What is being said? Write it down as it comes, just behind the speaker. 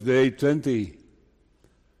Day 20.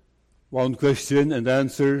 One question and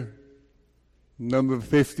answer, number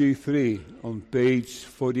 53 on page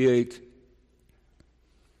 48.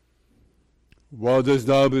 What dost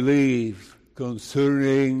thou believe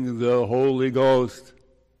concerning the Holy Ghost?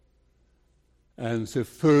 Answer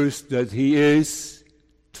first that he is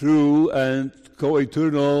true and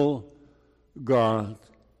co-eternal God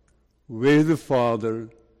with the Father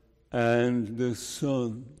and the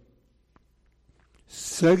Son.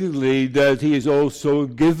 Secondly, that he is also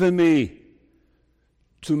given me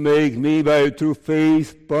to make me by true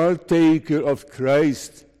faith partaker of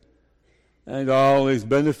Christ and all his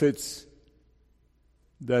benefits,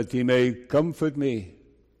 that he may comfort me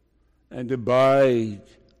and abide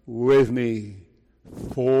with me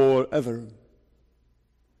forever.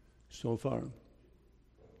 So far.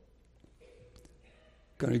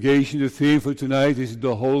 Congregation, the theme for tonight is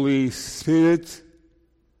the Holy Spirit.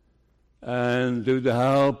 And with the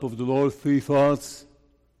help of the Lord, three thoughts.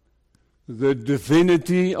 The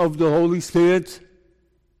divinity of the Holy Spirit.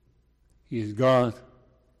 He is God.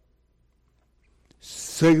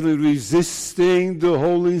 Secondly, resisting the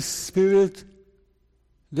Holy Spirit.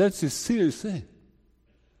 That's a serious thing.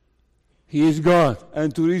 He is God.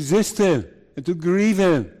 And to resist him, and to grieve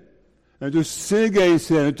him, and to sin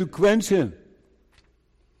against him, and to quench him.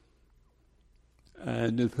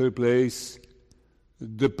 And in third place,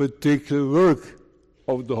 the particular work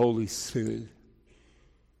of the Holy Spirit.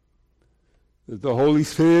 The Holy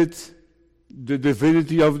Spirit, the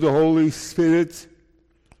divinity of the Holy Spirit,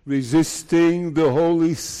 resisting the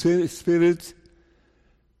Holy Spirit,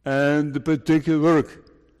 and the particular work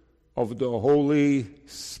of the Holy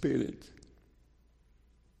Spirit.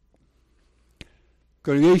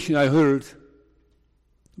 Congregation, I heard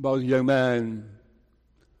about a young man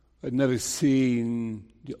who had never seen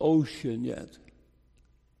the ocean yet.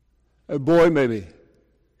 A boy, maybe.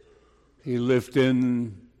 He lived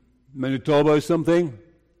in Manitoba or something.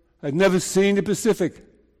 I'd never seen the Pacific.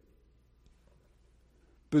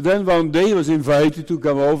 But then one day he was invited to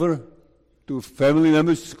come over to family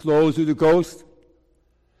members close to the coast.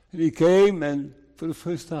 And he came, and for the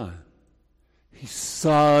first time, he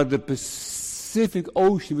saw the Pacific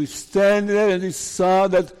Ocean. He was standing there, and he saw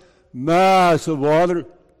that mass of water.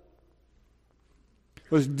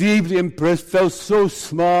 Was deeply impressed, felt so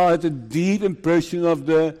small, had a deep impression of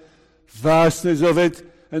the vastness of it,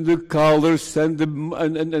 and the colors and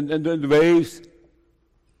the waves.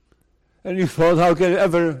 And he thought, how can I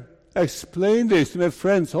ever explain this to my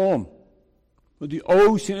friends home? What the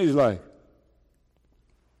ocean is like.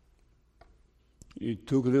 He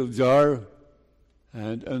took a little jar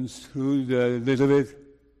and unscrewed the lid of it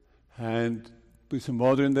and put some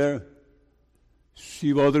water in there.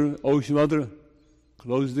 Seawater, ocean water.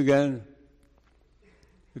 Closed again.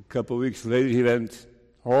 A couple of weeks later, he went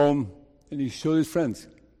home and he showed his friends.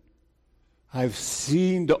 I've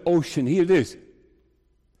seen the ocean. Here it is.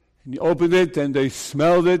 And he opened it and they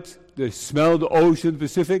smelled it. They smelled the ocean,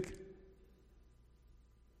 Pacific.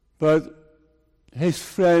 But his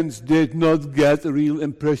friends did not get a real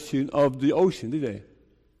impression of the ocean, did they?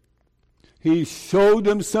 He showed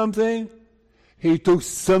them something. He took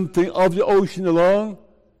something of the ocean along.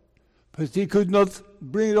 But he could not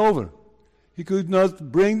bring it over. He could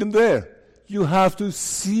not bring them there. You have to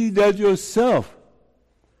see that yourself.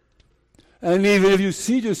 And even if you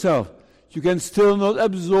see it yourself, you can still not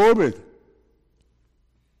absorb it.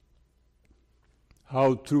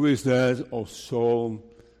 How true is that also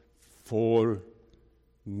for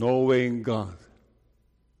knowing God?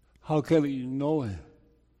 How can we know Him?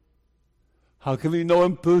 How can we know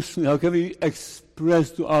Him personally? How can we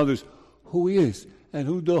express to others who He is and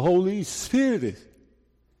who the Holy Spirit is?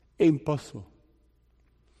 Impossible.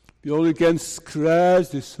 We only can scratch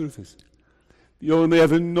the surface. We only may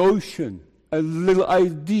have a notion, a little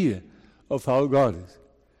idea of how God is.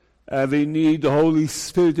 And we need the Holy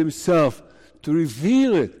Spirit Himself to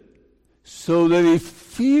reveal it so that we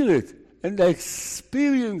feel it and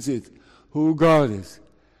experience it, who God is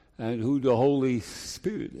and who the Holy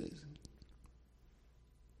Spirit is.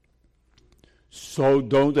 So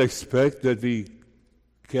don't expect that we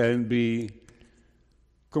can be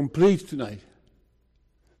complete tonight.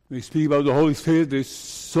 When we speak about the Holy Spirit, there's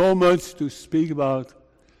so much to speak about.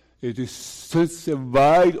 It is such a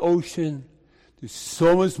wide ocean. There's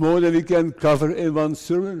so much more than we can cover in one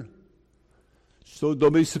sermon. So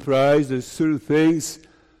don't be surprised that certain things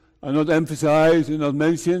are not emphasized and not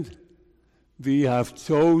mentioned. We have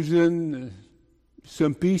chosen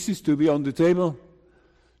some pieces to be on the table,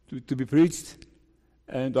 to be preached,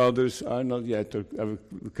 and others are not yet, or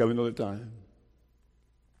coming all the time.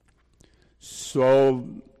 So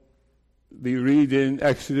we read in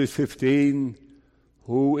Exodus 15,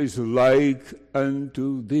 "Who is like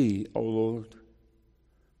unto thee, O Lord?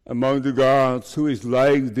 Among the gods, who is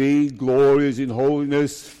like thee, glorious in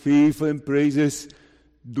holiness, fearful in praises,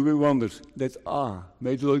 doing wonders?" That's ah.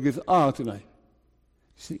 May the Lord give ah tonight.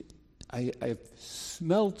 See, I've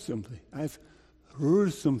smelled something. I've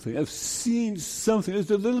heard something. I've seen something.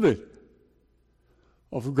 It's a little bit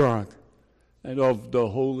of God and of the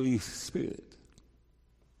Holy Spirit.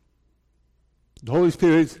 The Holy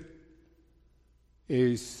Spirit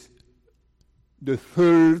is the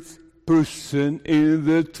third person in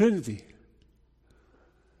the Trinity.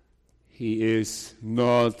 He is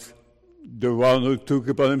not the one who took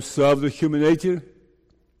upon himself the human nature.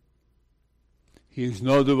 He is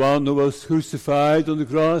not the one who was crucified on the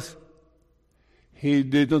cross. He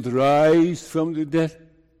did not rise from the dead.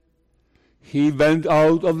 He went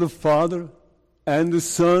out of the Father and the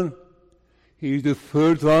Son. He is the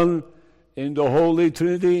third one in the Holy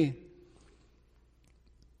Trinity.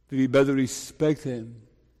 We better respect him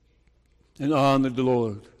and honor the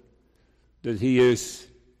Lord, that he is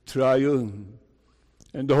triune.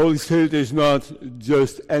 And the Holy Spirit is not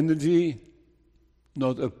just energy,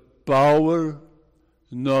 not a power,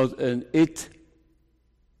 not an it.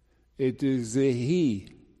 It is a he.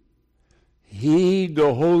 He,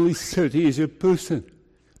 the Holy Spirit, he is a person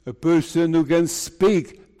who can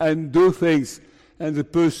speak and do things, and a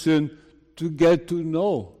person to get to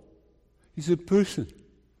know. He's a person.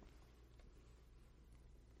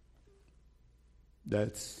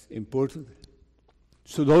 That's important.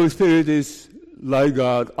 So the Holy Spirit is like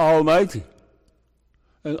God Almighty.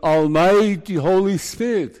 An almighty Holy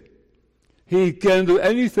Spirit. He can do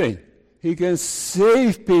anything. He can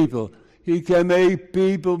save people. He can make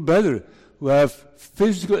people better who have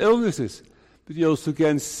physical illnesses. But he also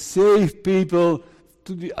can save people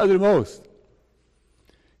to the uttermost.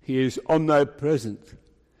 He is omnipresent.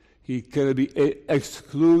 He cannot be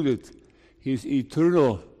excluded. He is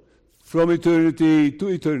eternal, from eternity to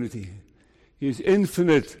eternity. He is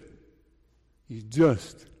infinite. He is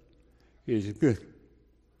just. He is good.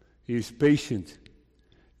 He is patient,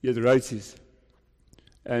 yet righteous.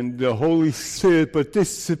 And the Holy Spirit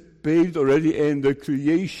participated already in the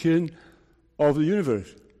creation of the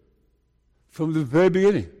universe from the very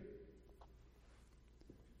beginning.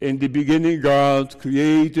 In the beginning, God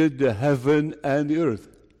created the heaven and the earth.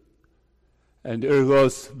 And the earth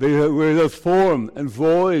was without form and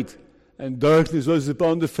void, and darkness was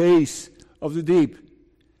upon the face of the deep.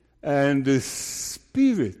 And the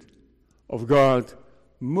Spirit of God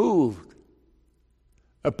moved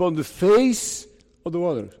upon the face of the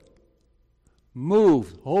waters.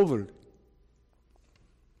 Moved, hovered.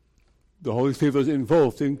 The Holy Spirit was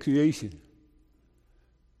involved in creation.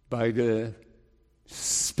 By the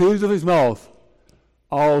Spirit of his mouth,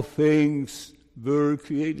 all things were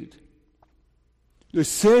created. The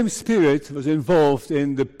same Spirit was involved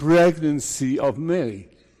in the pregnancy of Mary.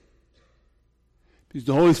 Because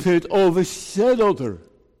the Holy Spirit overshadowed her,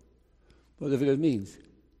 whatever that means.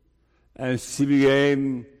 And she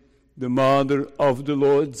became the mother of the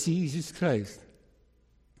Lord Jesus Christ.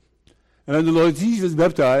 And when the Lord Jesus was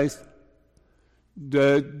baptized,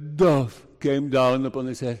 the dove came down upon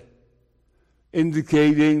his head,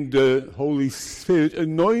 indicating the Holy Spirit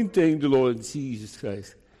anointing the Lord Jesus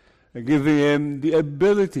Christ and giving him the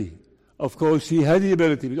ability. Of course, he had the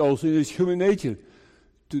ability, but also in his human nature,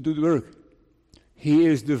 to do the work. He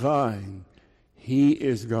is divine. He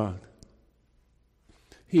is God.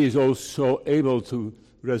 He is also able to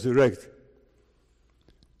resurrect.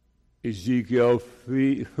 Ezekiel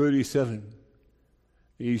 37.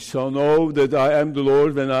 Ye shall know that I am the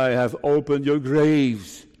Lord when I have opened your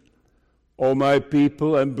graves, O my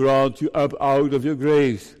people, and brought you up out of your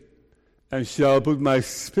graves, and shall put my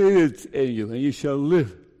Spirit in you, and you shall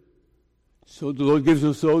live. So the Lord gives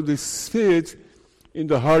us all the Spirit in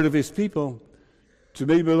the heart of his people to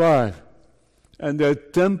make them alive, and they're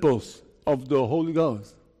temples of the Holy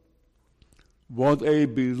Ghost. What a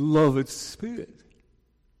beloved Spirit.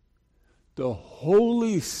 The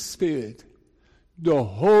Holy Spirit, the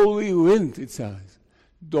holy wind, it says,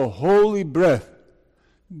 the holy breath,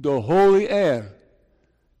 the holy air,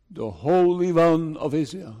 the Holy One of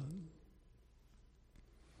Israel.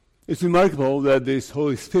 It's remarkable that this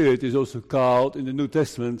Holy Spirit is also called in the New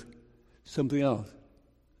Testament something else.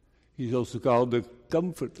 He's also called the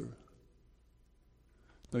Comforter.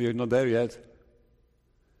 No, you're not there yet.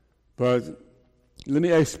 But let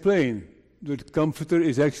me explain. The Comforter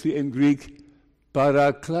is actually in Greek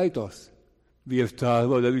parakletos. We have talked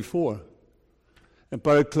about that before. And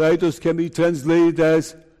parakletos can be translated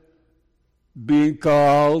as being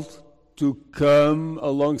called to come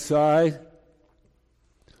alongside,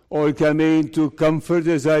 or it can mean to comfort,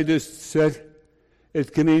 as I just said.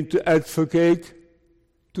 It can mean to advocate,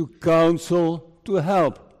 to counsel, to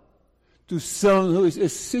help, to someone who is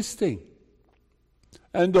assisting.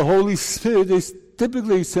 And the Holy Spirit is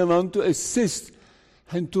typically someone to assist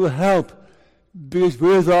and to help, because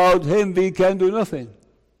without Him we can do nothing.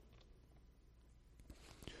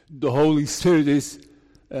 The Holy Spirit is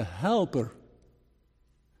a helper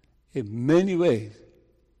in many ways.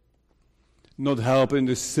 Not help in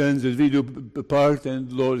the sense that we do a part and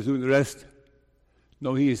the Lord is doing the rest.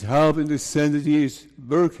 No, He is help in the sense that He is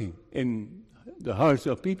working in the hearts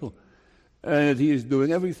of people and that He is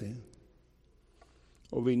doing everything.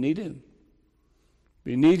 Oh, we need Him.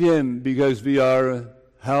 We need Him because we are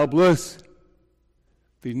helpless.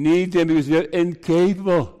 We need Him because we are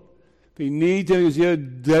incapable. We need Him because we are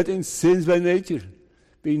dead in sins by nature.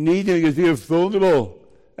 We need Him because we are vulnerable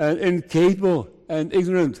and incapable and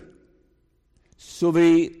ignorant. So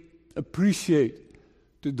we appreciate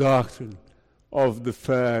the doctrine of the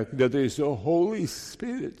fact that there is a Holy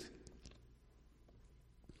Spirit.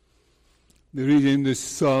 We read in the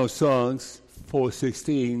Songs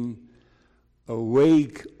 4:16,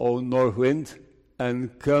 "Awake, O north wind,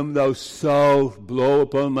 and come thou south, blow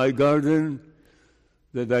upon my garden,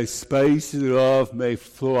 that thy spices thereof may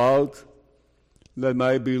flow out. Let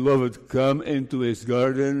my beloved come into his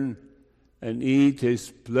garden and eat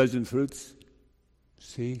his pleasant fruits."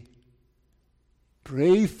 See?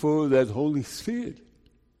 Pray for that Holy Spirit.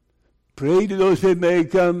 Pray that those Spirit may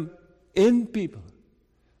come in people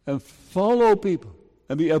and follow people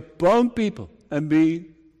and be upon people and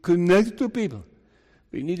be connected to people.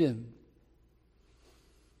 We need Him.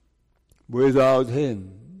 Without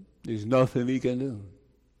Him, there's nothing we can do.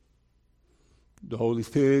 The Holy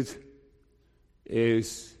Spirit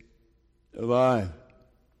is alive.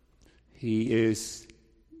 He is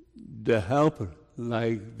the helper,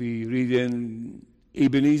 like we read in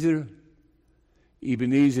Ebenezer.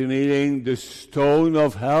 Ebenezer meaning the stone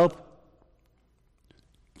of help.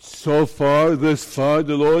 So far, thus far,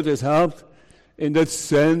 the Lord has helped. In that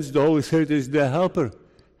sense, the Holy Spirit is the helper.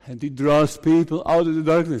 And He draws people out of the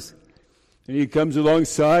darkness. And He comes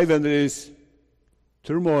alongside when there is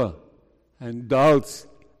turmoil and doubts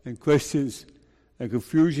and questions and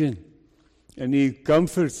confusion. And He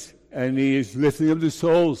comforts and He is lifting up the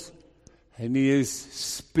souls. And He is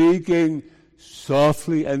speaking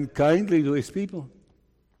softly and kindly to His people.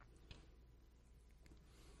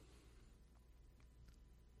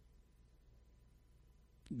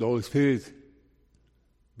 The Holy Spirit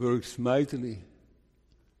works mightily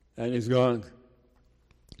and is God.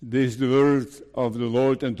 This is the word of the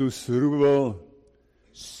Lord unto Zerubbabel,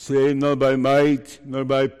 saying, "Not by might nor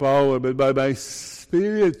by power, but by my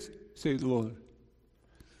Spirit, saith the Lord."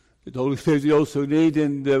 The Holy Spirit we also need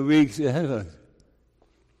in the weeks ahead of us,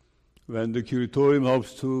 when the curatorium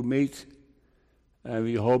hopes to meet, and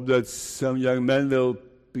we hope that some young men will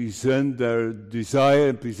present their desire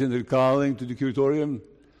and present their calling to the curatorium.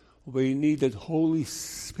 We need that Holy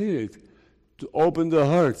Spirit to open the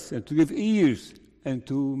hearts and to give ears and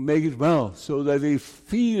to make it well, so that they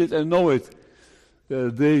feel it and know it,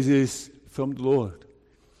 that this is from the Lord.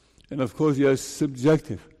 And of course, we are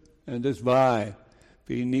subjective, and that's why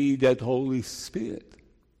we need that Holy Spirit.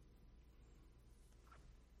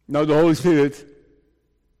 Now, the Holy Spirit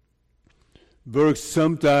works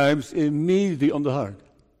sometimes immediately on the heart.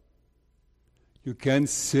 You can't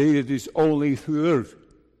say that it's only through the word.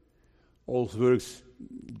 Also works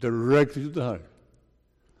directly to the heart.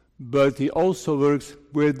 But He also works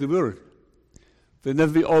with the word.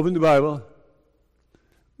 Whenever we open the Bible,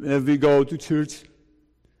 whenever we go to church,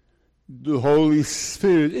 the Holy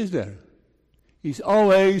Spirit is there. He's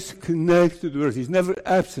always connected to the word. He's never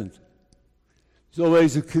absent. There's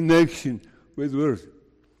always a connection with the word.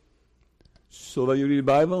 So when you read the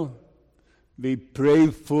Bible, we pray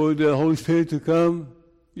for the Holy Spirit to come.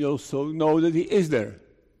 You also know that He is there.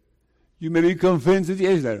 You may be convinced that He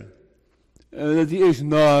is there, and that He is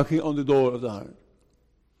knocking on the door of the heart.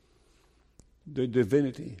 The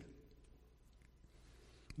divinity.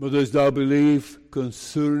 But dost thou believe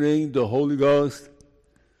concerning the Holy Ghost?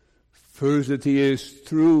 First, that He is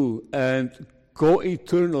true and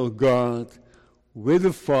co-eternal God with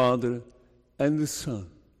the Father and the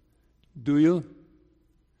Son. Do you?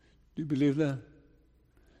 Do you believe that?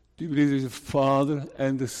 Do you believe there's a Father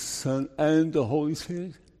and the Son and the Holy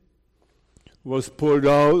Spirit? Was poured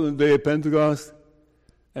out on the day of Pentecost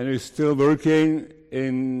and is still working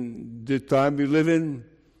in the time we live in,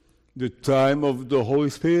 the time of the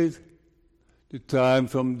Holy Spirit, the time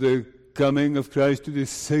from the coming of Christ to the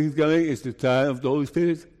second coming is the time of the Holy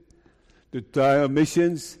Spirit. the time of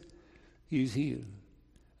missions, He's here.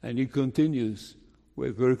 And He continues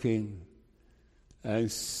with working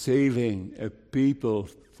and saving a people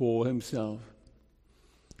for Himself.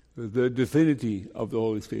 The divinity of the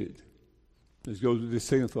Holy Spirit. Let's go to the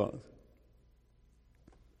second thought.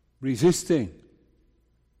 Resisting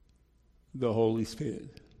the Holy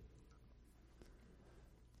Spirit.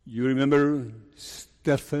 You remember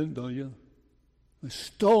Stephen, don't you?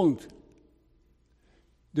 Stoned.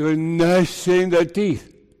 They were gnashing their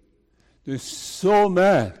teeth. They're so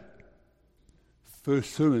mad.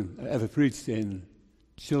 First sermon I ever preached in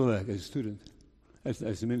Chilliwack as a student, as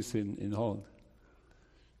a minister in Holland.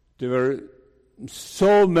 They were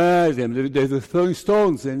so mad at him. They were throwing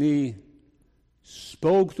stones, and he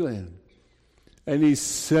spoke to him. And he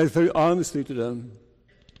said very honestly to them,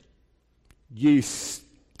 "Ye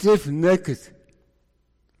stiff-necked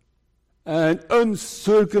and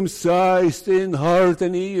uncircumcised in heart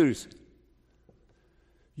and ears,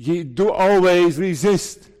 ye do always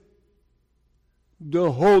resist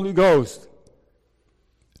the Holy Ghost,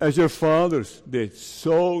 as your fathers did,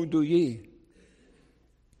 so do ye."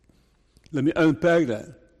 Let me unpack that.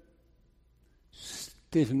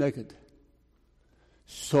 Stiff-necked.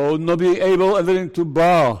 So not being able everything to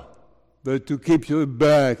bow, but to keep your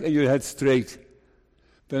back and your head straight.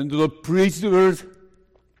 When the Lord preach the word,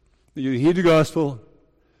 when you hear the gospel,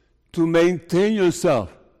 to maintain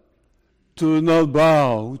yourself, to not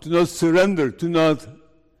bow, to not surrender, to not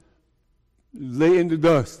lay in the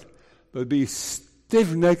dust, but be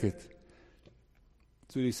stiff-necked.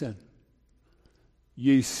 That's what He said.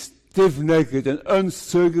 Ye stiff-necked and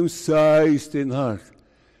uncircumcised in heart.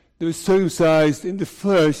 They were circumcised in the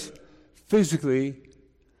flesh, physically,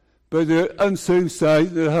 but they were uncircumcised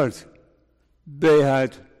in their heart. They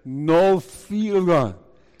had no fear of God.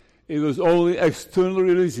 It was only external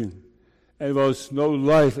religion, and there was no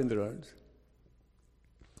life in their heart.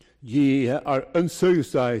 Ye are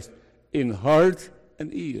uncircumcised in heart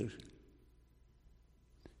and ears.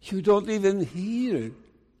 You don't even hear it.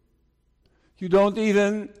 You don't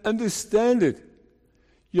even understand it.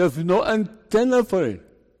 You have no antenna for it.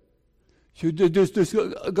 You just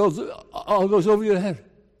goes over your head.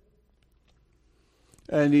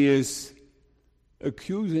 And He is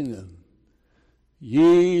accusing them.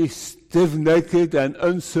 Ye stiff-necked and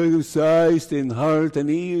uncircumcised in heart and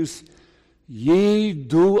ears, ye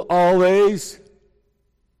do always.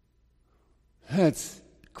 That's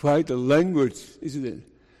quite a language, isn't it?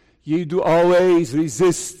 Ye do always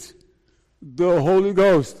resist the Holy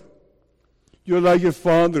Ghost. You're like your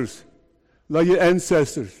fathers, like your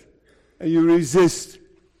ancestors, and you resist.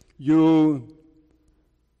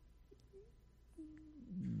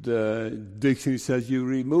 The dictionary says you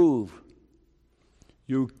remove,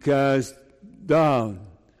 you cast down,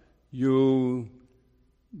 you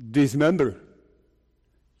dismember.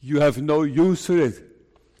 You have no use for it.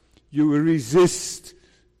 You resist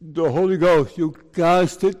the Holy Ghost. You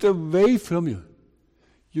cast it away from you.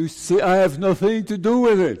 You say, I have nothing to do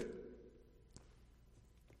with it.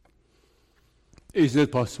 Is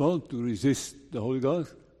it possible to resist the Holy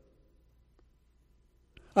Ghost?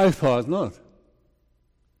 I thought not.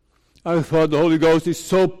 I thought the Holy Ghost is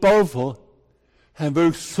so powerful and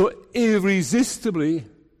works so irresistibly,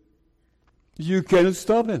 you cannot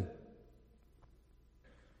stop Him.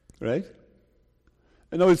 Right?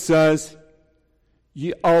 And now it says,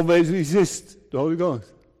 ye always resist the Holy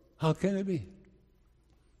Ghost. How can it be?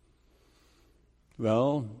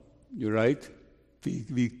 Well, you're right.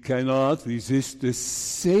 We cannot resist the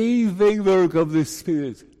saving work of the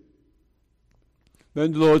Spirit.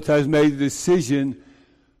 When the Lord has made a decision,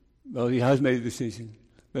 well, He has made a decision.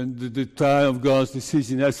 When the time of God's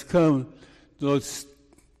decision has come, the Lord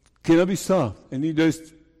cannot be stopped. And He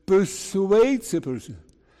just persuades a person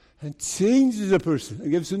and changes a person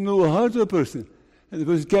and gives a new heart to a person. And the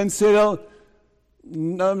person can't say, "Oh,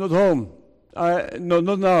 no, I'm not home. No,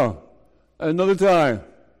 not now. Another time."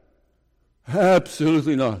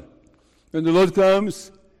 Absolutely not. When the Lord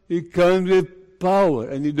comes, He comes with power,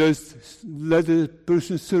 and He does let the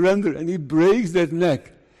person surrender, and He breaks that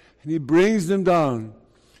neck, and He brings them down,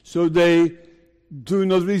 so they do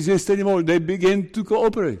not resist anymore. They begin to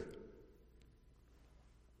cooperate.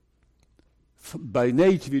 By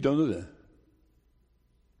nature, we don't do that.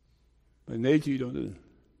 By nature, we don't do that.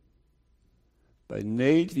 By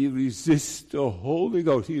nature, we resist the Holy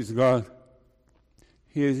Ghost. He is God.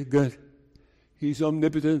 He is good. He's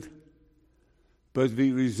omnipotent. But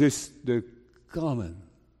we resist the common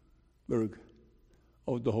work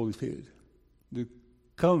of the Holy Spirit.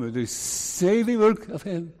 The saving work of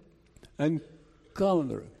Him and common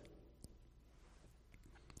work.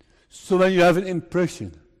 So when you have an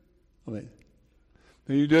impression of it.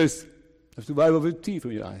 When you just have to wipe off a tear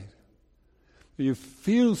from your eyes. When you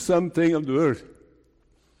feel something of the word.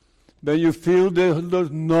 When you feel the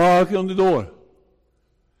Lord knocking on the door.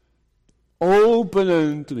 Open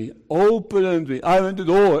unto me. Open unto me. I'm at the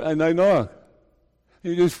door and I knock.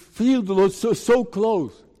 And you just feel the Lord so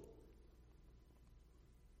close.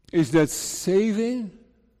 Is that saving?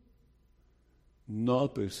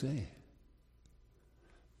 Not per se.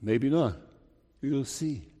 Maybe not. We will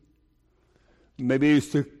see. Maybe it's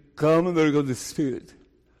the common work of the Spirit.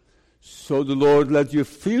 So the Lord let you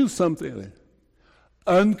feel something of it.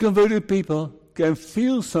 Unconverted people can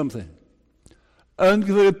feel something.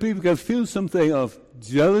 Unconverted people can feel something of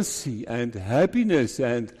jealousy and happiness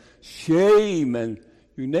and shame and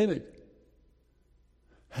you name it.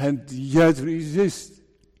 And yet resist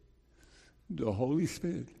the Holy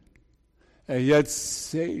Spirit. And yet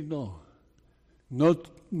say no. Not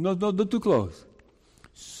too close.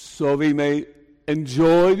 So we may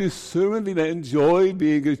enjoy the sermon, we may enjoy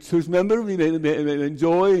being a church member, we may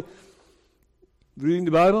enjoy reading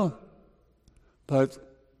the Bible, but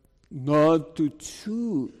not to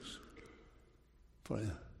choose for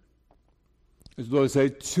Him. As the Lord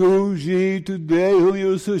said, choose ye today whom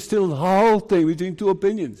you are still halting between two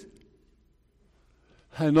opinions.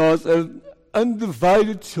 And not an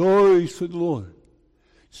undivided choice for the Lord.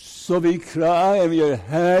 So we cry and we are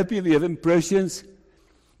happy and we have impressions,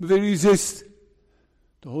 but we resist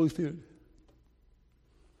the Holy Spirit.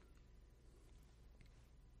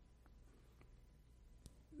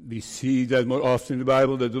 We see that more often in the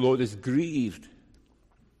Bible that the Lord is grieved.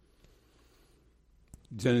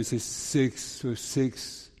 Genesis 6, verse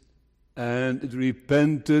 6. And it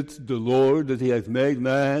repented the Lord that He had made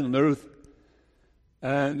man on earth,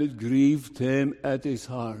 and it grieved Him at His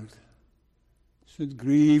heart. So it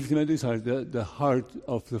grieved Him at His heart, the heart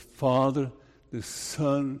of the Father, the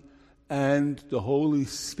Son, and the Holy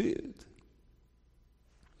Spirit.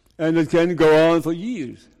 And it can go on for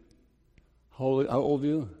years. How old are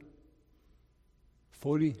you?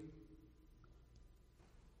 40?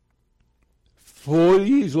 40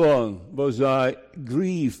 years long was I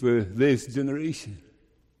grieved with this generation.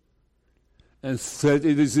 And said,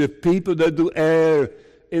 it is the people that do err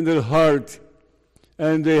in their heart,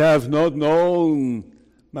 and they have not known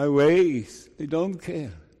my ways. They don't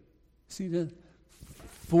care. See that?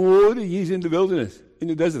 40 years in the wilderness, in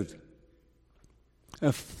the desert.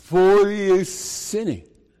 And 40 years sinning.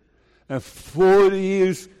 And 40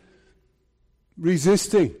 years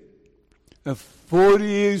resisting. And 40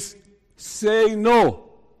 years saying no.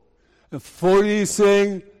 And 40 years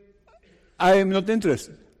saying, I am not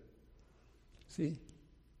interested. See?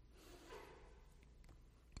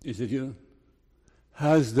 Is it you?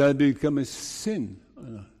 Has that become a sin or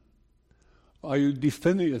not? Are you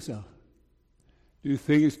defending yourself? Do you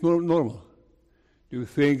think it's normal? Do you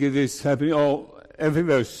think it is happening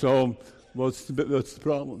everywhere? So what's the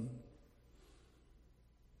problem?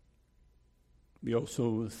 We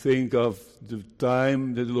also think of the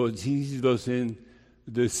time that the Lord Jesus was in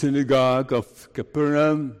the synagogue of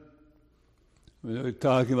Capernaum. We were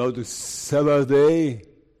talking about the Sabbath day.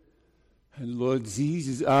 And the Lord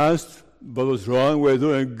Jesus asked what was wrong. We're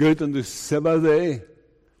doing good on the Sabbath day.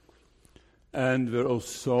 And we're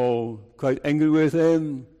also quite angry with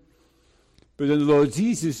Him. But then the Lord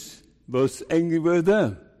Jesus was angry with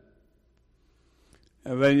them.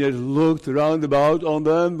 And when He looked round about on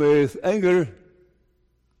them with anger,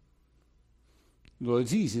 Lord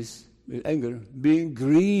Jesus, with anger, being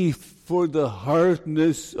grieved for the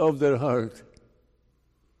hardness of their heart.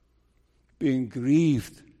 Being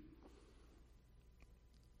grieved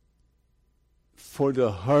for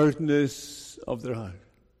the hardness of their heart.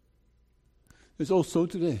 It's also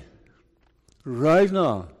today. Right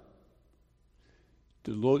now,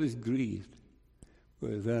 the Lord is grieved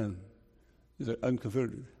with them that are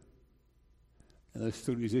unconverted and are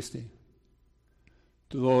still resisting.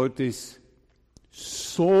 The Lord is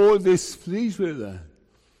so displeased with them,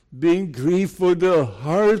 being grieved for the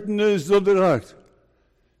hardness of their heart.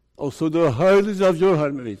 Also the hardness of your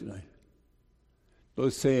heart maybe tonight.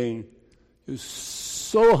 Lord saying, you're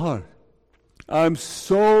so hard. I'm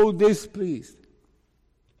so displeased.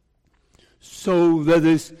 So that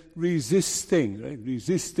is resisting, right?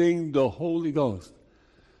 Resisting the Holy Ghost.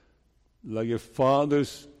 Like your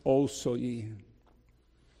fathers also ye.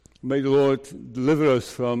 May the Lord deliver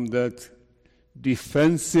us from that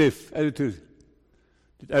defensive attitude.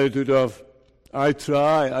 The attitude of, I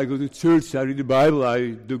try, I go to church, I read the Bible,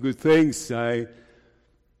 I do good things, I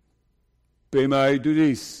pay my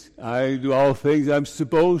duties, I do all things I'm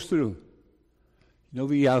supposed to do.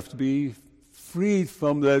 We have to be freed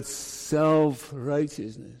from that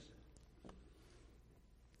self-righteousness.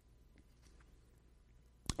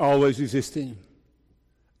 always resisting,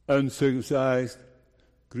 uncircumcised,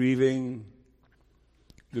 grieving.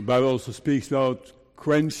 The Bible also speaks about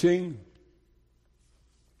quenching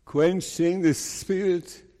the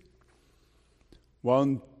Spirit.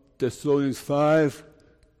 1 Thessalonians 5,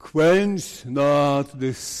 quench not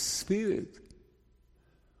the Spirit.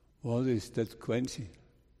 What is that quenching?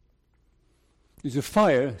 There's a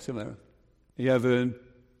fire somewhere. You have a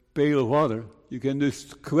pail of water. You can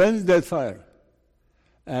just quench that fire.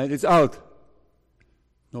 And it's out.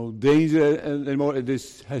 No danger anymore.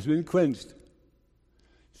 This has been quenched.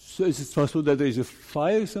 So is it possible that there is a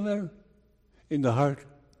fire somewhere in the heart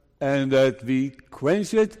and that we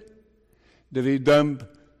quench it, that we dump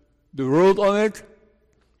the world on it,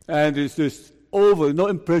 and it's just over, no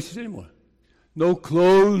impressions anymore, no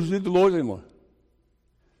close with the Lord anymore?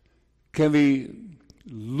 Can we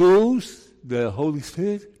lose the Holy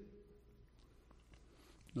Spirit?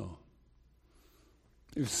 No.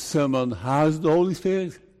 If someone has the Holy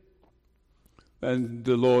Spirit, and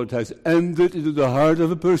the Lord has entered into the heart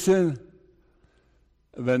of a person,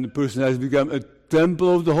 when the person has become a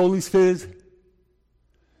temple of the Holy Spirit,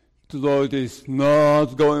 the Lord is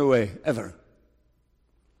not going away, ever.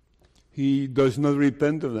 He does not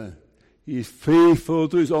repent of that. He is faithful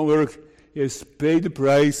to his own work. He has paid the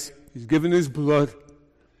price. He's given his blood.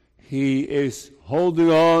 He is holding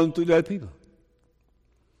on to that people.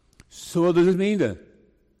 So what does it mean then?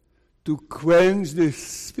 To quench the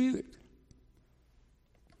Spirit.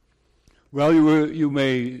 Well, you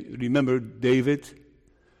may remember David,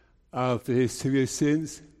 after his serious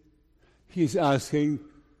sins. He's asking,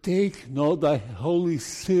 take not thy Holy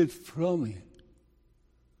Spirit from me.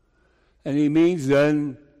 And he means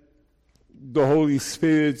then the Holy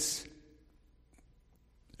Spirit's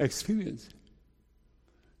experience,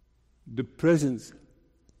 the presence,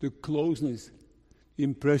 the closeness, the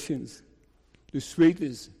impressions, the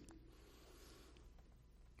sweetness.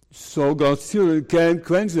 So God's children can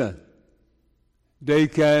quench that. They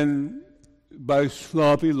can, by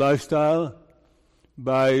sloppy lifestyle,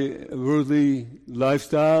 by worldly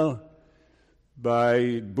lifestyle,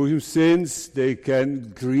 by bosom sins, they can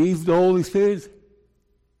grieve the Holy Spirit.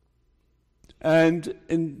 And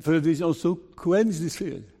for this also quench the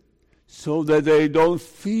Spirit, so that they don't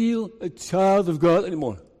feel a child of God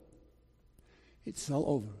anymore. It's all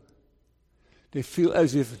over. They feel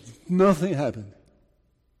as if nothing happened.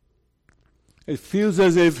 It feels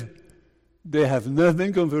as if they have never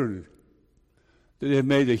been converted. That they have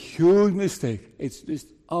made a huge mistake. It's just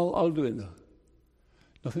all out the window.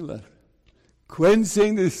 Nothing left.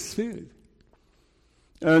 Quenching the Spirit.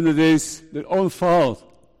 And it is their own fault.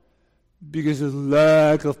 Because of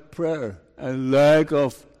lack of prayer. And lack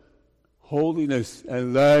of holiness.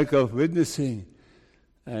 And lack of witnessing.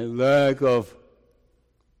 And lack of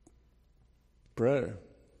prayer.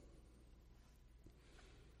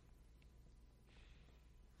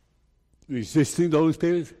 Resisting the Holy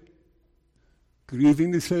Spirit,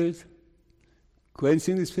 grieving the Spirit,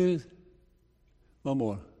 quenching the Spirit. One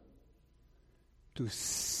more. To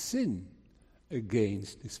sin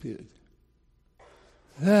against the Spirit.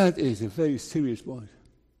 That is a very serious point.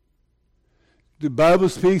 The Bible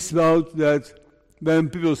speaks about that when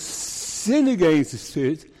people sin against the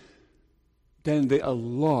Spirit, then they are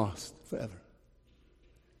lost forever.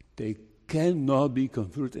 They cannot be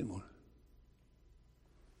converted anymore.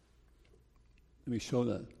 Let me show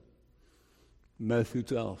that. Matthew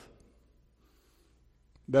 12.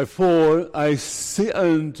 Therefore I say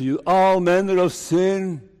unto you, all manner of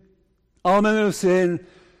sin,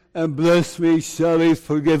 and blasphemy shall be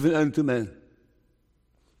forgiven unto men.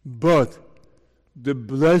 But the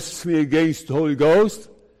blasphemy against the Holy Ghost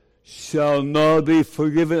shall not be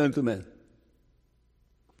forgiven unto men.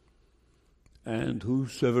 And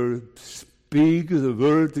whosoever speaketh a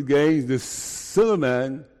word against the Son of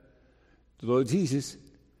Man, the Lord Jesus,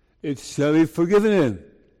 it shall be forgiven him.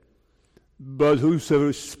 But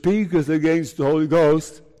whosoever speaketh against the Holy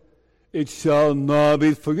Ghost, it shall not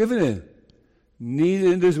be forgiven him,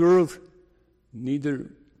 neither in this world,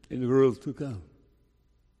 neither in the world to come.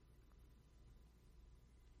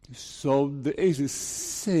 So there is a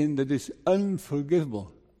sin that is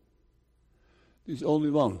unforgivable. There's only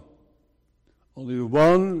one. Only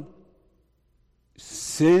one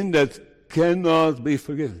sin that cannot be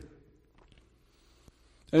forgiven.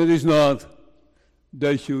 And it is not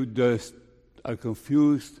that you just are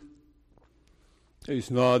confused. It's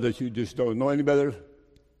not that you just don't know any better.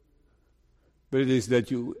 But it is that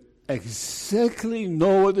you exactly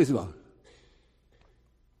know what it's about.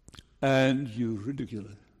 And you ridicule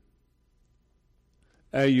it.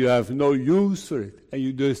 And you have no use for it. And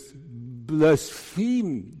you just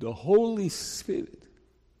blaspheme the Holy Spirit.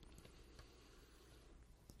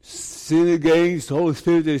 sin against the Holy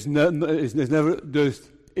Spirit is never just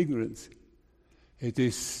ignorance. It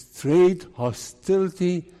is straight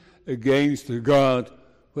hostility against the God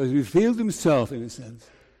who has revealed himself, in a sense.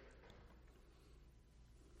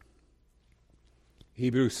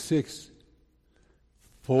 Hebrews 6,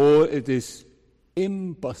 for it is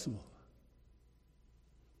impossible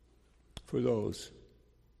for those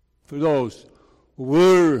who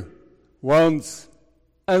were once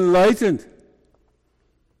enlightened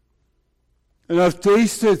and have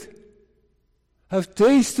tasted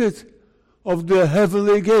of the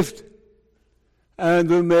heavenly gift and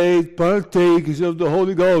were made partakers of the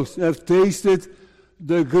Holy Ghost and have tasted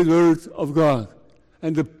the good word of God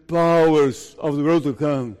and the powers of the world to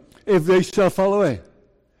come, if they shall fall away.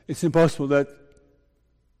 It's impossible that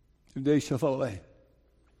if they shall fall away,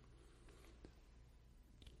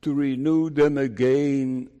 to renew them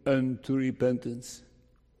again unto repentance,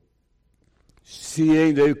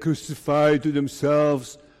 seeing they crucify to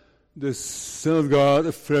themselves the Son of God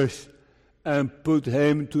afresh and put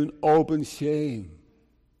him to an open shame.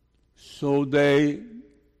 So they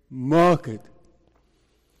mock it.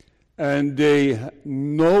 And they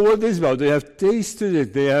know what it's about. They have tasted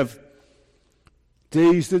it. They have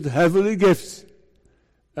tasted heavenly gifts.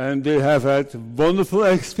 And they have had wonderful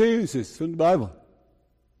experiences from the Bible.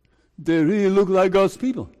 They really look like God's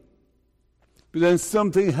people. But then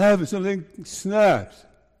something happens, something snaps.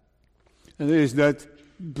 And there is that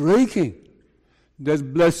breaking,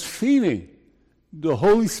 that blaspheming the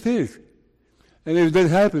Holy Spirit. And if that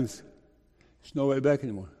happens, there's no way back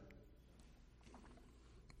anymore.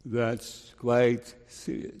 That's quite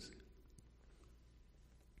serious.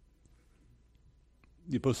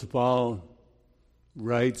 The Apostle Paul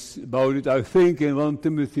writes about it, I think, in 1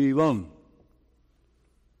 Timothy 1.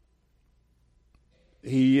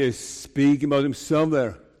 He is speaking about himself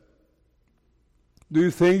there. Do you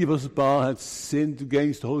think the Apostle Paul had sinned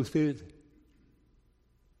against the Holy Spirit?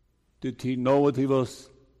 Did he know what he was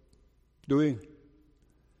doing?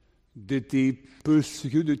 Did he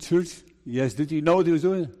persecute the church? Yes. Did he know what he was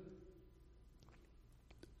doing?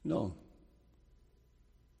 No.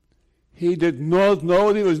 He did not know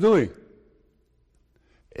what he was doing.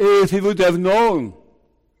 If he would have known,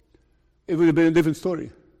 it would have been a different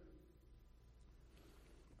story.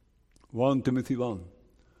 1 Timothy 1.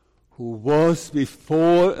 Who was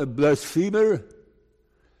before a blasphemer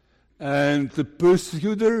and a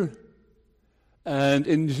persecutor and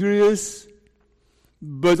injurious,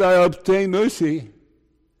 but I obtained mercy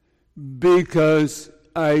because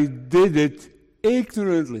I did it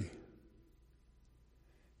ignorantly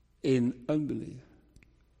in unbelief.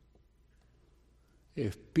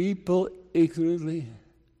 If people ignorantly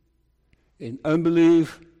in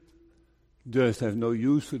unbelief just have no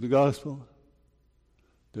use for the gospel,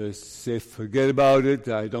 just say, forget about it,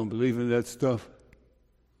 I don't believe in that stuff,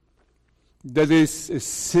 that is a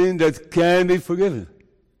sin that can be forgiven.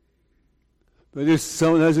 But if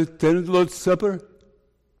someone has attended the Lord's Supper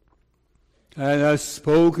and has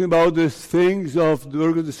spoken about the things of the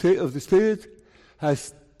work of the Spirit,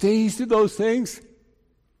 has tasted those things,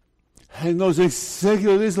 and knows exactly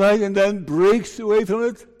what it is like, and then breaks away from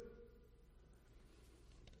it,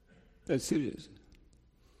 that's serious.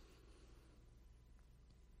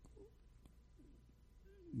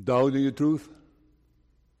 Doubting the truth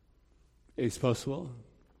is possible,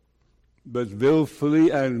 but willfully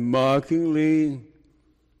and mockingly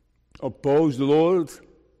oppose the Lord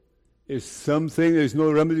is something there's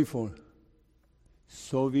no remedy for.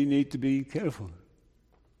 So we need to be careful.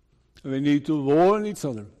 We need to warn each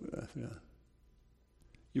other. Yeah.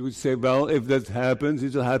 You would say, well, if that happens,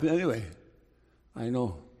 it will happen anyway. I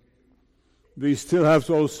know. We still have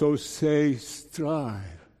to also say,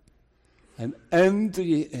 strive and enter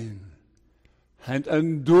ye in and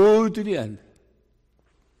endure to the end.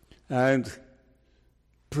 And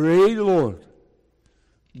pray the Lord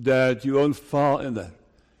that you won't fall in that.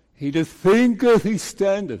 He that thinketh he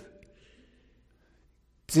standeth,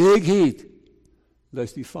 take heed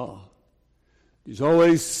lest he fall. There's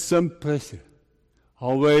always some pressure.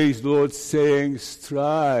 Always the Lord saying,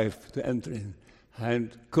 strive to enter in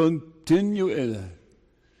and continue in it.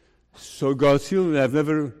 So God's children have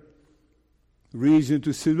never reason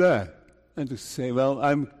to sit back and to say, well,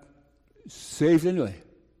 I'm saved anyway.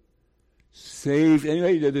 Saved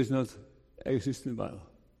anyway, that does not exist in the Bible.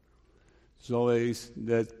 There's always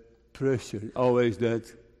that pressure, always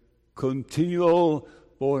that continual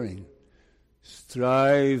warning.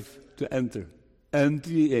 Strive to enter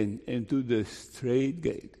ye into the straight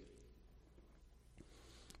gate.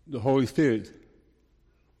 The Holy Spirit,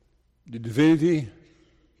 the divinity,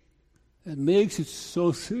 that makes it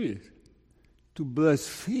so serious to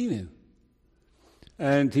blaspheme Him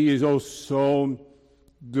And He is also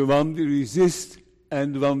the one we resist,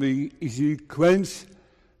 and the one we easily quench,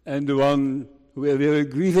 and the one where we are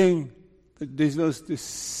grieving. But this was the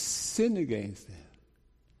sin against Him.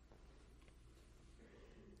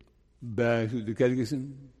 Back to the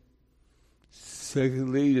Catechism.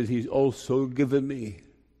 Secondly, that He's also given me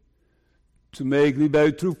to make me by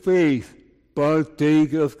true faith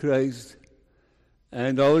partaker of Christ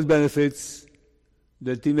and all His benefits,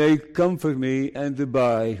 that He may comfort me and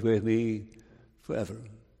abide with me forever.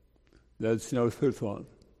 That's our third one.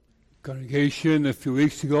 Congregation, a few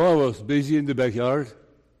weeks ago, I was busy in the backyard,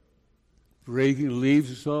 raking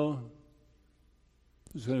leaves or so.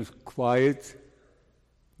 It was kind of quiet,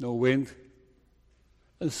 no wind.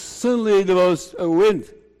 And suddenly there was a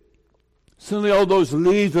wind. Suddenly all those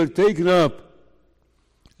leaves were taken up.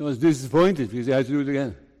 I was disappointed because I had to do it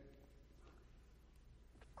again.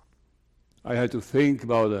 I had to think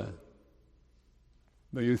about that.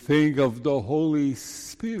 When you think of the Holy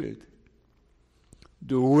Spirit,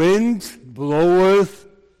 the wind bloweth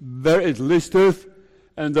where it listeth,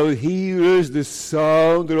 and thou hearest the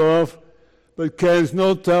sound thereof, but canst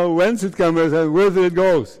not tell whence it cometh and whither it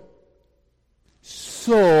goes.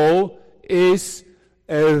 So is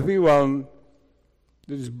everyone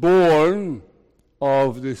that is born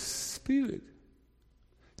of the Spirit.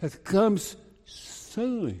 That comes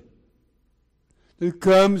suddenly. That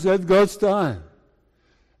comes at God's time.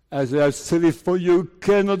 As I have said before, you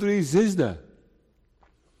cannot resist that.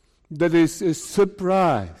 That is a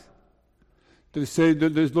surprise. They say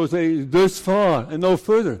that there's no say this far and no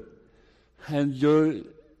further. And your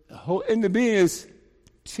whole inner being is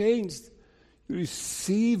changed. You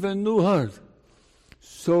receive a new heart.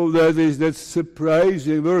 So that is that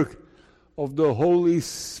surprising work of the Holy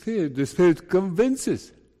Spirit. The Spirit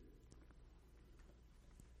convinces.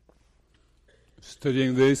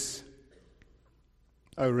 Studying this,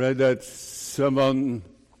 I read that someone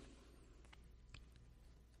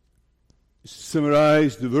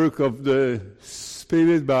summarized the work of the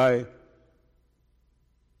Spirit by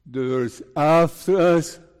the words after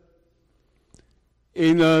us,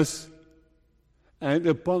 in us, and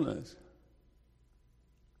upon us.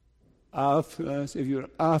 After us, if you're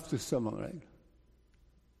after someone, right?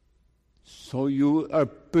 So you are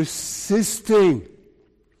persisting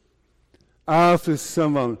after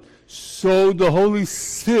someone. So the Holy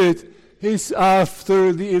Spirit is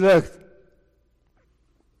after the elect.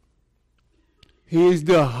 He is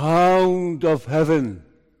the hound of heaven.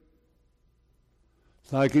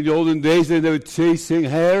 It's like in the olden days when they were chasing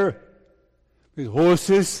hare with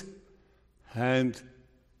horses and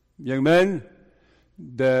young men,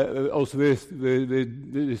 also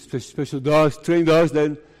with special dogs, trained dogs,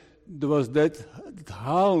 then there was that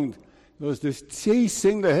hound. It was just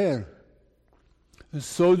chasing the hare. And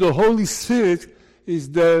so the Holy Spirit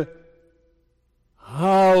is the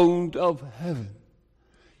hound of heaven.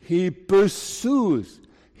 He pursues,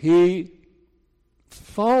 he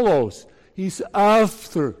follows, he's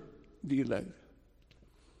after the elect.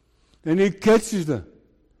 And he catches them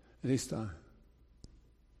at his time.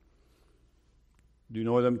 Do you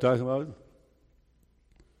know what I'm talking about?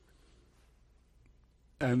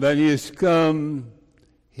 And when he is come,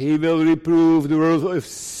 he will reprove the world of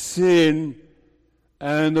sin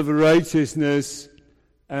and of righteousness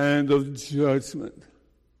and of judgment.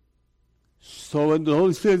 So when the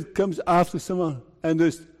Holy Spirit comes after someone and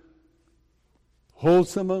just holds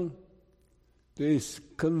someone, there is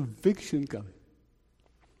conviction coming.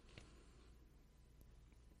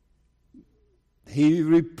 He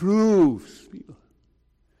reproves people.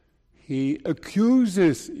 He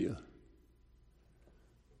accuses you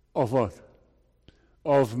of what?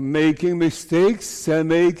 Of making mistakes and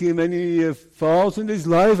making many faults in this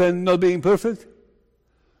life and not being perfect?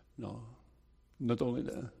 No, not only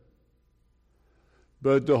that.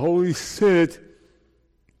 But the Holy Spirit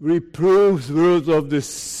reproves the world of the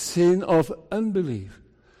sin of unbelief,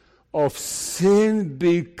 of sin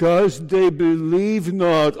because they believe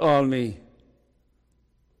not on me.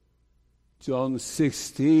 John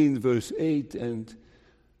 16, verse 8 and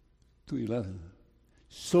to 11.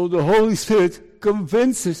 So the Holy Spirit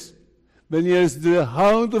convinces when he has the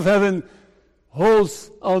hound of heaven holds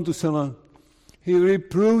onto someone. He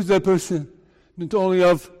reproves that person not only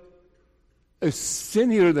of a sin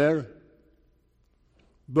here or there,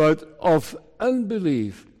 but of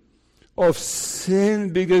unbelief, of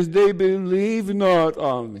sin because they believe not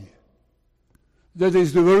on me. That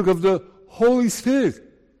is the work of the Holy Spirit.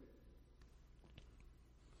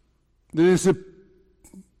 There is a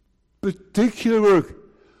particular work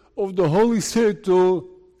of the Holy Spirit to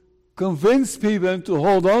convince people and to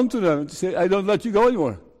hold on to them and to say, I don't let you go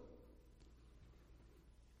anymore.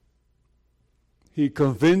 He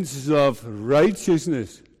convinces of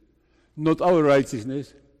righteousness, not our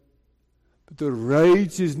righteousness, but the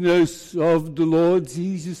righteousness of the Lord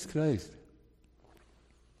Jesus Christ.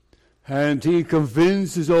 And he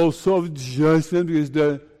convinces also of judgment, because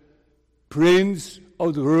the prince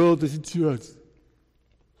of the world is judged.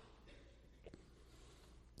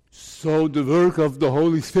 So the work of the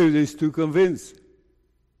Holy Spirit is to convince,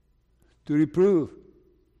 to reprove.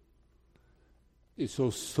 It's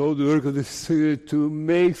also the work of the Spirit to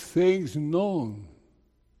make things known,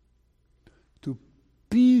 to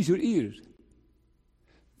pierce your ears.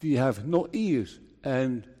 We have no ears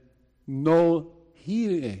and no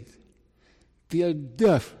hearing aid. We are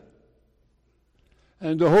deaf.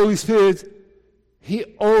 And the Holy Spirit, He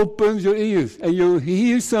opens your ears, and you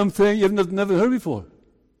hear something you have never heard before.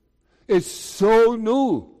 It's so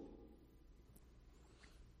new.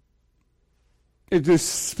 It's the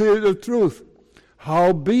Spirit of truth.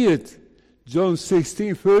 Howbeit, John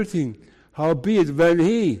 16:13, howbeit when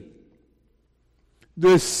He,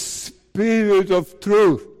 the Spirit of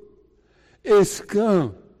truth, is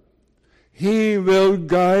come, He will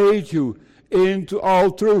guide you into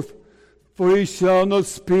all truth. For He shall not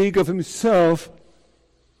speak of Himself,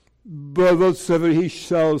 but whatsoever He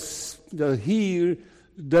shall hear,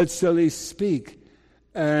 that shall He speak,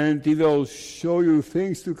 and He will show you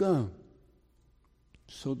things to come.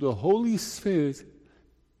 So the Holy Spirit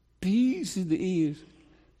pierces the ears.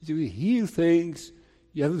 You hear things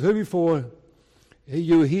you haven't heard before.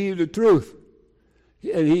 You hear the truth.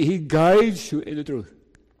 And He guides you in the truth.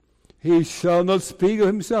 He shall not speak of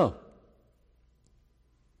Himself.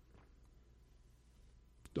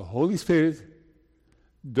 The Holy Spirit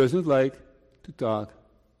doesn't like to talk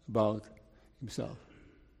about Himself.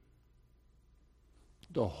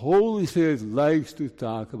 The Holy Spirit likes to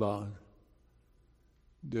talk about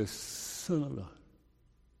the Son of God.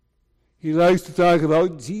 He likes to talk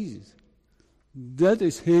about Jesus. That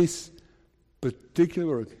is His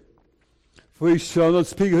particular work. For He shall not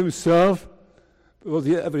speak of Himself, but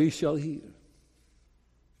whatever He shall hear.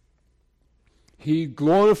 He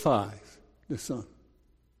glorifies the Son.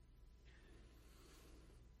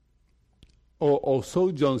 Or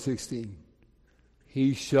also John 16.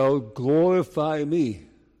 He shall glorify me.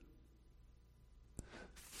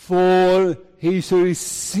 For He shall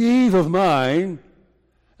receive of mine,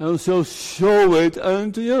 and shall show it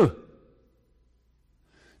unto you.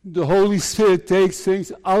 The Holy Spirit takes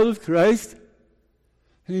things out of Christ,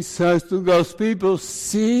 and He says to God's people,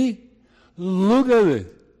 see, look at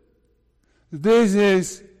it. This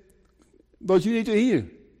is what you need to hear.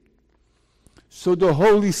 So the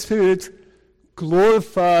Holy Spirit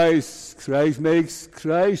glorifies Christ, makes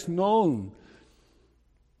Christ known.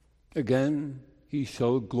 Again, He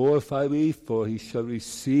shall glorify me, for He shall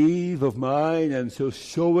receive of mine, and shall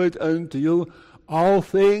show it unto you. All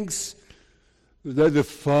things that the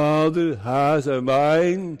Father has are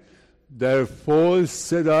mine. Therefore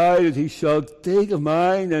said I, that He shall take of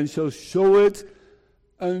mine, and shall show it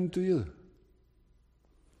unto you.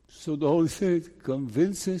 So the Holy Spirit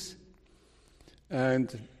convinces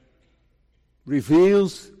and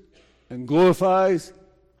reveals and glorifies.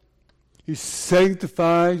 He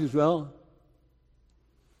sanctifies as well.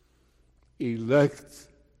 Elect,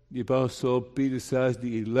 the Apostle Peter says,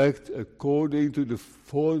 the elect according to the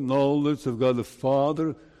foreknowledge of God the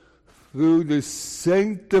Father, through the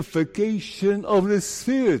sanctification of the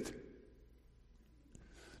Spirit.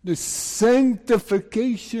 The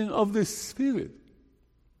sanctification of the Spirit.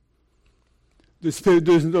 The Spirit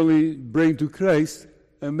doesn't only bring to Christ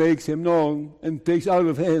and makes Him known and takes out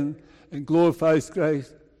of Him and glorifies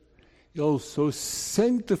Christ. He also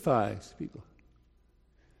sanctifies people.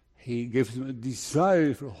 He gives them a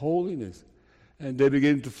desire for holiness, and they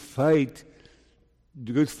begin to fight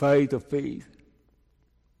the good fight of faith.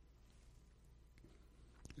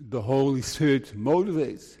 The Holy Spirit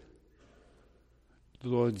motivates. The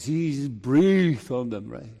Lord Jesus breathed on them,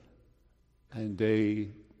 right? And they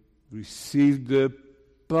received the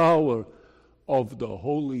power of the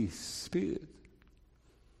Holy Spirit.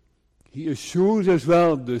 He assures as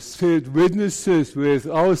well, the Spirit witnesses with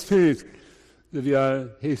our spirit that we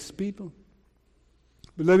are His people.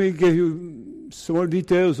 But let me give you some more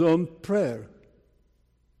details on prayer.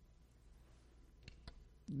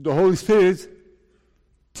 The Holy Spirit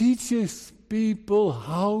teaches people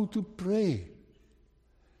how to pray.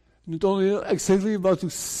 Not only exactly what to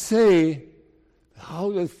say,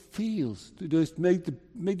 how that feels, to just make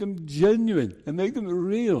them genuine and make them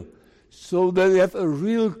real, so that they have a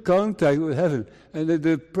real contact with heaven, and that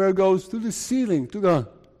the prayer goes to the ceiling, to God.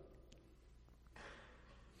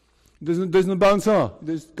 It doesn't bounce off, it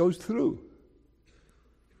just goes through.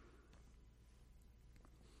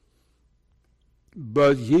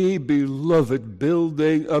 But ye, beloved,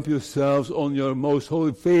 building up yourselves on your most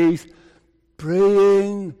holy faith,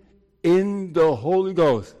 praying in the Holy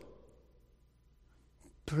Ghost.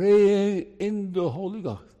 Praying in the Holy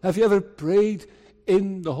Ghost. Have you ever prayed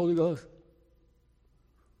in the Holy Ghost?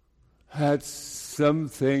 Had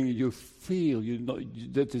something you feel, you know,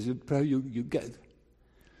 that is a prayer you get.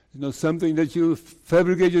 You know, something that you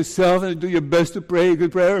fabricate yourself and do your best to pray a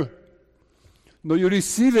good prayer. No, you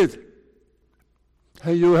receive it.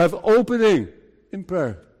 And you have opening in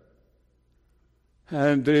prayer.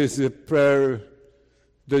 And there is a prayer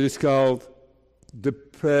that is called the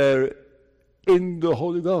prayer in the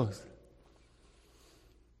Holy Ghost.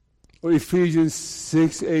 Or Ephesians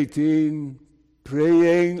 6:18,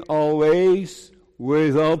 praying always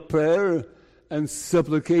without prayer and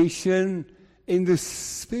supplication in the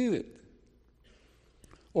Spirit.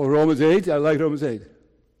 Or Romans 8, I like Romans 8.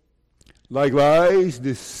 Likewise,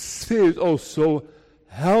 the Spirit also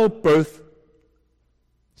helpeth.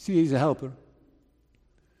 See, he's a helper.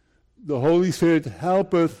 The Holy Spirit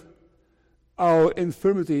helpeth our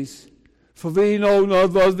infirmities, for we know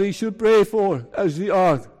not what we should pray for as we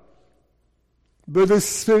ought. But the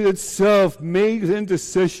Spirit itself makes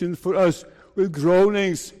intercession for us with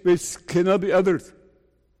groanings which cannot be uttered.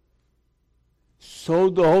 So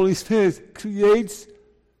the Holy Spirit creates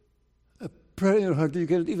a prayer in your heart that you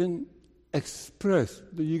cannot even express,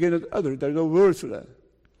 that you cannot utter. There are no words for that.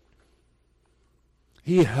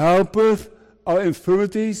 He helpeth our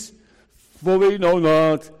infirmities, for we know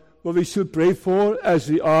not what we should pray for as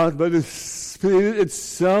we ought, but the Spirit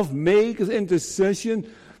itself makes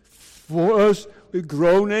intercession for us with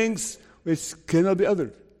groanings which cannot be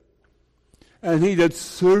uttered. And he that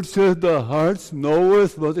searcheth the hearts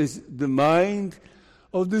knoweth what is the mind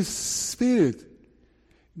of the Spirit,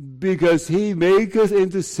 because he maketh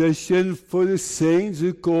intercession for the saints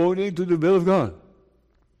according to the will of God.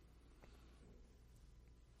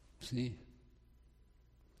 See?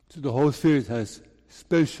 So the Holy Spirit has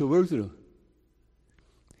special work to do.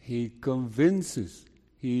 He convinces,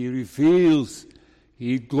 he reveals,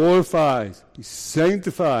 he glorifies, he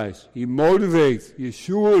sanctifies, he motivates, he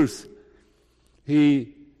assures,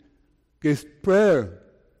 he gives prayer,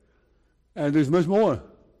 and there's much more.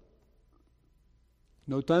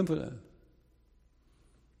 No time for that.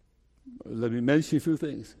 Let me mention a few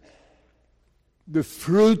things. The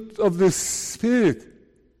fruit of the Spirit,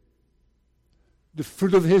 the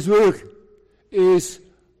fruit of his work, is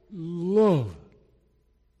love.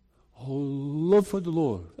 Oh, love for the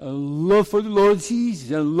Lord, and love for the Lord Jesus,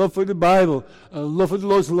 and love for the Bible, and love for the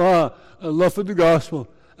Lord's law, and love for the gospel,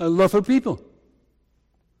 and love for people.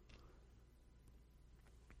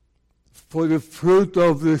 For the fruit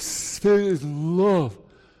of the Spirit is love,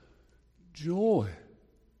 joy.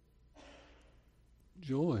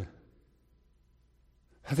 Joy.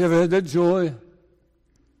 Have you ever had that joy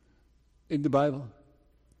in the Bible?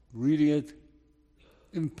 Reading it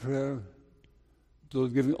in prayer,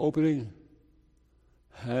 those giving opening,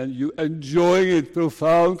 and you enjoying it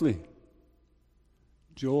profoundly.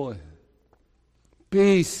 Joy.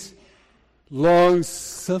 Peace. Long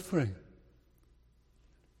suffering.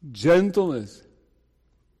 Gentleness,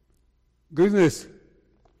 goodness,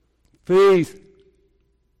 faith,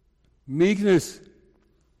 meekness,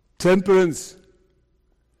 temperance.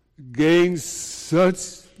 Against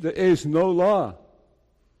such there is no law.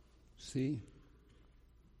 See?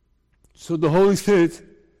 So the Holy Spirit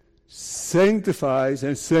sanctifies,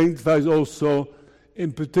 and sanctifies also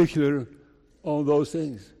in particular all those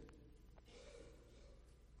things.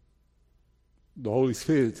 The Holy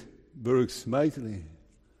Spirit works mightily.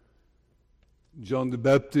 John the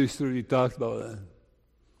Baptist already talked about that.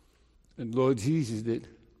 And Lord Jesus did.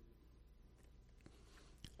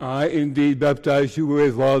 I indeed baptize you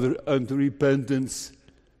with water unto repentance,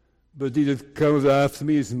 but he that cometh after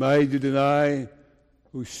me is mightier than I,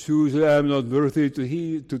 whose shoes I am not worthy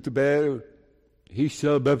to bear. He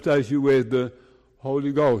shall baptize you with the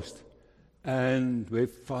Holy Ghost and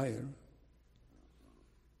with fire.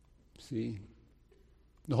 See?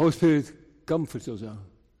 The Holy Spirit comforts us now.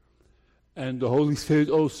 And the Holy Spirit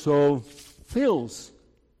also fills.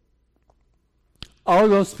 All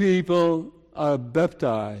those people are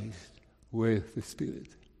baptized with the Spirit.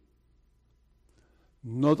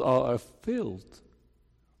 Not all are filled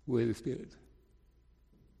with the Spirit.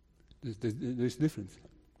 There's a difference.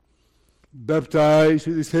 Baptized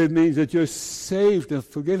with the Spirit means that you're saved and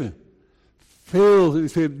forgiven. Filled with the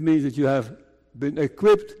Spirit means that you have been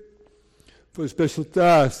equipped for a special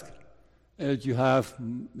task, and that you have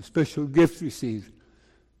a special gift received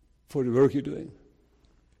for the work you're doing.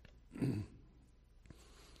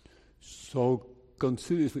 So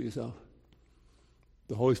consider it for yourself.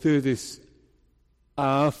 The Holy Spirit is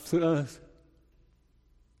after us,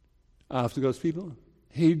 after God's people.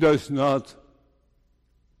 He does not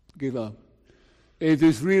give up. It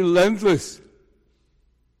is relentless.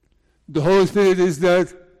 The Holy Spirit is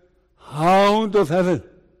that hound of heaven,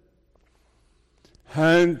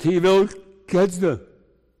 and He will catch them.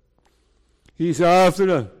 He's after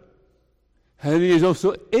them, and He is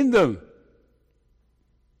also in them.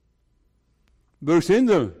 Works in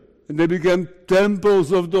them, and they become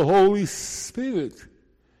temples of the Holy Spirit.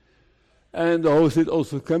 And the Holy Spirit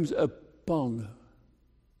also comes upon them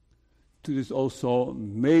to just also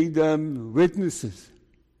make them witnesses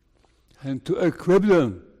and to equip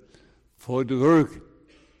them for the work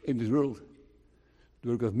in this world,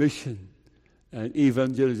 the work of mission and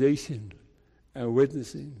evangelization and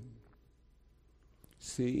witnessing.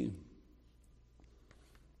 See.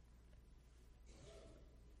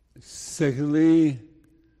 Secondly,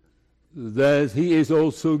 that He is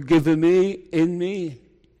also given me, in me,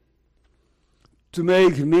 to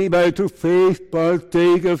make me by true faith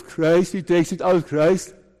partake of Christ. He takes it out of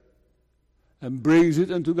Christ and brings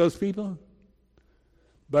it unto God's people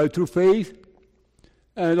by true faith,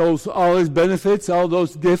 and also all His benefits, all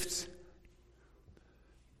those gifts,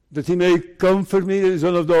 that He may comfort me. That is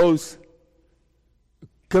one of those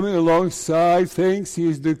coming alongside things. He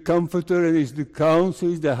is the comforter, and He is the counsel,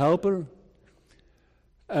 He is the helper,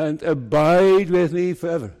 and abide with me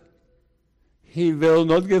forever. He will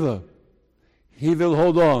not give up. He will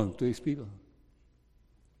hold on to His people.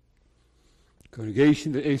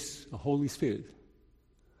 Congregation, that is the Holy Spirit.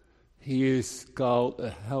 He is called a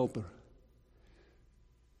helper,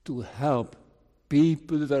 to help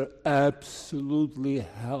people that are absolutely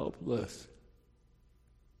helpless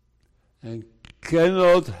and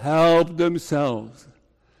cannot help themselves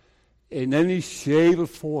in any shape or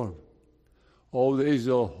form. Oh, there is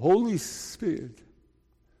a Holy Spirit.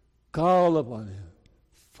 Call upon Him.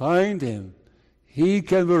 Find Him. He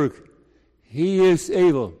can work. He is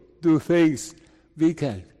able to do things we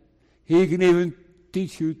can't. He can even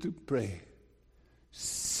teach you to pray.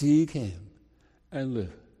 Seek Him and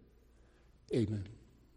live. Amen.